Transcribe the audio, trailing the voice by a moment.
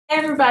Hey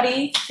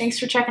everybody, thanks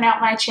for checking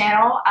out my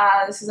channel.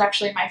 This is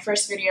actually my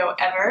first video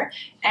ever,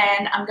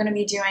 and I'm going to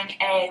be doing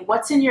a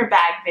what's in your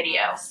bag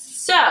video.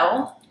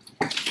 So,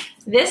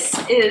 this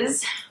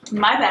is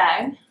my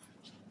bag,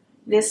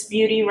 this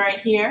beauty right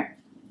here.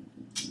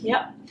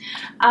 Yep.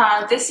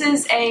 This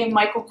is a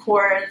Michael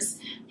Kors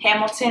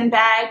Hamilton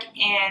bag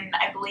in,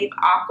 I believe,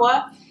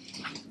 aqua.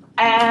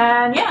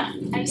 And yeah,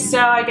 so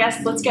I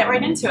guess let's get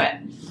right into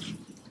it.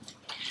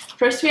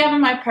 First we have in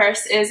my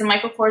purse is a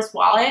Michael Kors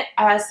wallet.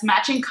 It's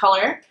matching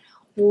color.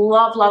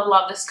 Love, love,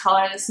 love this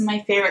color. This is my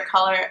favorite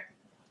color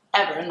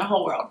ever in the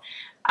whole world.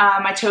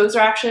 My toes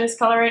are actually this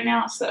color right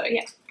now, so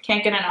yeah,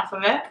 can't get enough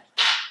of it.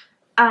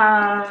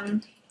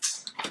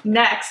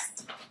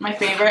 Next, my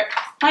favorite,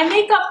 my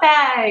makeup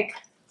bag.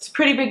 It's a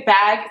pretty big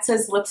bag. It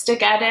says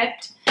Lipstick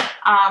Addict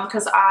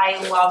because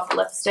I love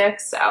lipstick,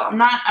 so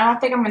I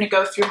don't think I'm going to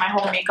go through my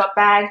whole makeup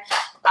bag.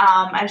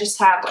 I just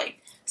have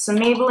like some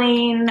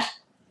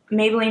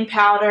Maybelline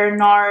powder,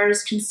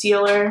 NARS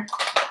concealer,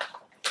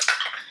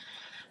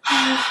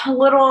 a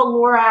little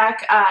Lorac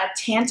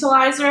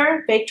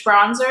Tantalizer baked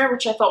bronzer,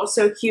 which I thought was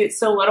so cute,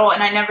 so little,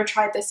 and I never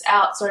tried this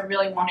out, so I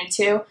really wanted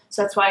to,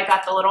 so that's why I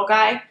got the little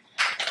guy.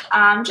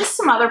 Just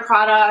some other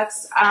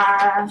products,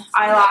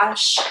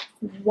 eyelash,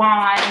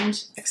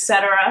 wand,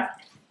 etc.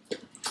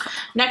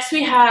 Next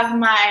we have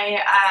my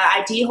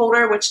ID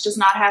holder, which does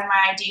not have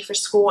my ID for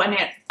school in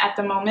it at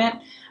the moment.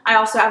 I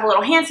also have a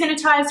little hand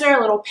sanitizer, a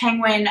little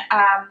Penguin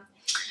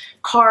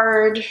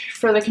card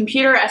for the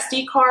computer,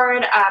 SD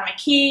card, my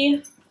key,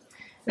 and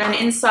then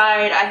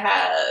inside I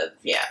have,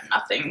 yeah,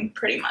 nothing,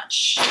 pretty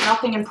much,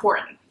 nothing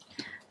important.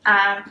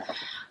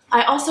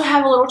 I also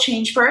have a little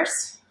change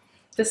purse,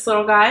 this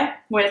little guy,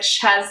 which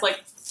has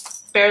like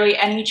barely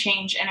any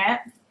change in it.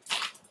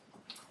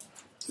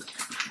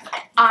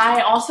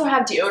 I also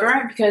have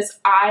deodorant because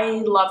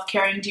I love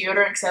carrying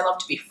deodorant because I love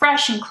to be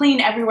fresh and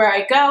clean everywhere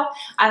I go.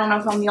 I don't know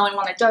if I'm the only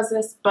one that does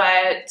this,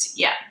 but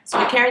yeah, so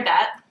I carried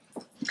that.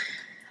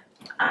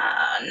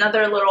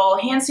 Another little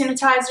hand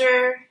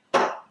sanitizer.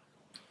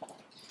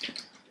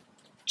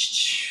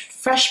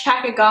 Fresh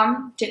pack of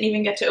gum. Didn't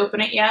even get to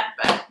open it yet,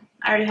 but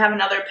I already have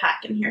another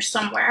pack in here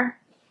somewhere.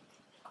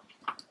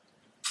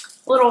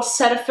 Little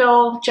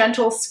Cetaphil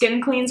Gentle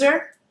Skin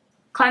Cleanser.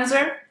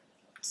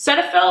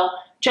 Cetaphil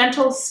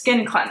Gentle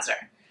Skin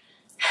Cleanser.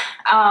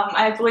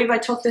 I believe I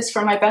took this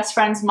from my best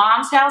friend's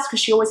mom's house because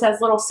she always has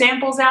little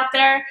samples out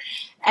there,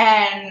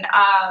 and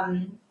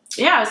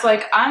yeah, I was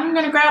like, I'm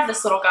gonna grab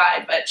this little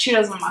guy, but she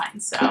doesn't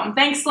mind, so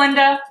thanks,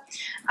 Linda.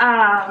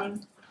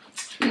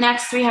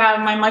 Next we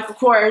have my Michael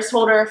Kors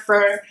holder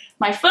for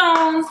my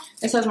phone.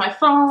 This has my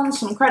phone,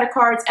 some credit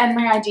cards, and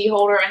my ID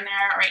holder in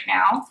there right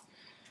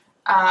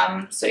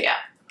now. So yeah,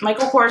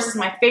 Michael Kors is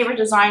my favorite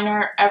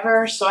designer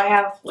ever, so I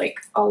have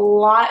like a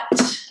lot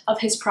of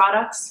his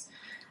products.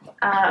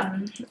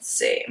 Let's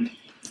see.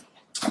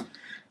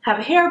 Have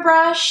a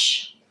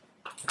hairbrush.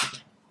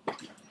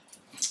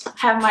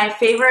 Have my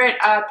favorite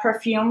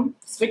perfume.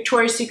 It's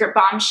Victoria's Secret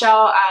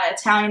Bombshell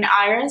Italian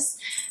Iris.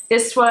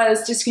 This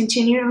was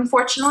discontinued,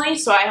 unfortunately,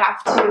 so I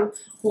have to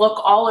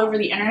look all over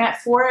the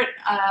internet for it,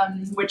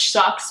 which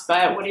sucks,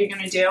 but what are you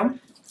going to do?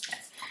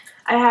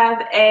 I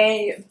have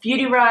a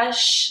Beauty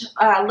Rush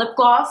lip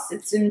gloss.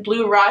 It's in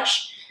Blue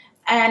Rush,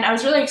 and I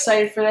was really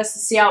excited for this to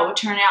see how it would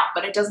turn out,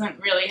 but it doesn't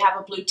really have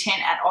a blue tint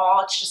at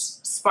all. It's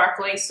just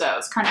sparkly, so I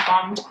was kind of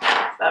bummed,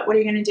 but what are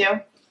you going to do?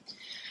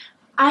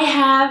 I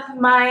have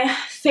my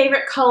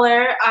favorite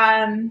color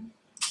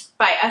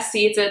by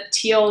Essie. It's a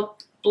teal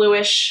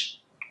bluish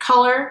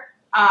color.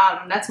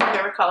 That's my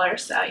favorite color,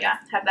 so yeah,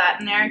 have that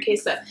in there in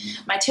case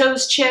my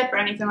toes chip or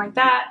anything like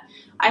that.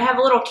 I have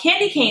a little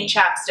candy cane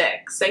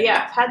chapstick, so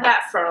yeah, I've had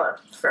that for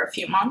a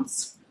few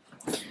months.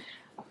 Let's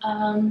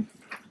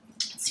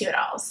see what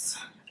else.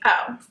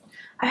 Oh,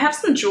 I have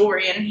some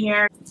jewelry in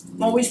here.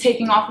 I'm always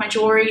taking off my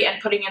jewelry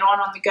and putting it on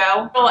the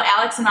go. Little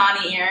Alex and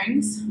Ani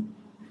earrings.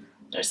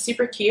 They're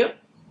super cute.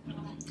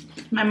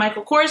 My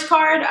Michael Kors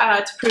card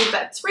to prove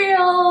that it's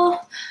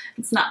real,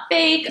 it's not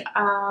fake.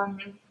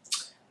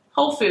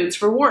 Whole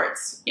Foods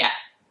rewards. Yeah,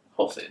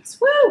 Whole Foods.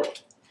 Woo!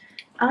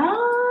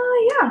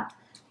 Yeah,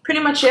 pretty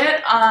much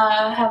it.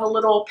 I have a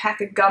little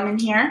pack of gum in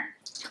here.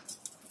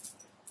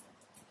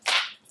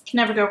 Can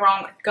never go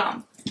wrong with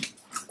gum.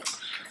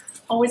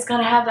 Always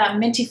gotta have that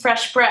minty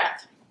fresh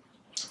breath.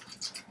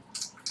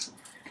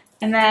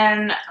 And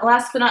then,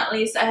 last but not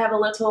least, I have a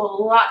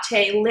little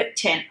latte lip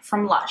tint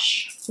from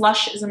Lush.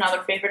 Lush is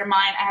another favorite of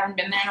mine. I haven't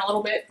been there in a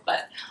little bit,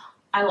 but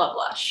I love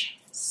Lush.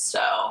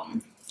 So,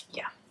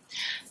 yeah.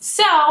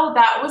 So,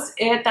 that was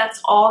it. That's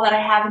all that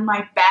I have in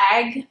my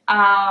bag.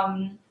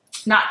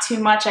 Not too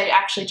much. I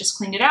actually just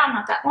cleaned it out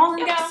not that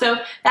long ago. So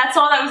that's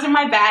all that was in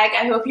my bag.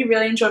 I hope you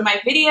really enjoyed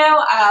my video.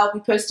 I'll be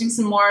posting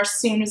some more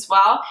soon as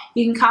well.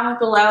 You can comment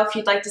below if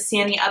you'd like to see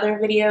any other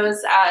videos,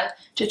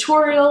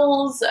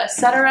 tutorials,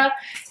 etc.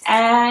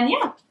 And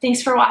yeah,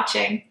 thanks for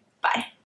watching. Bye.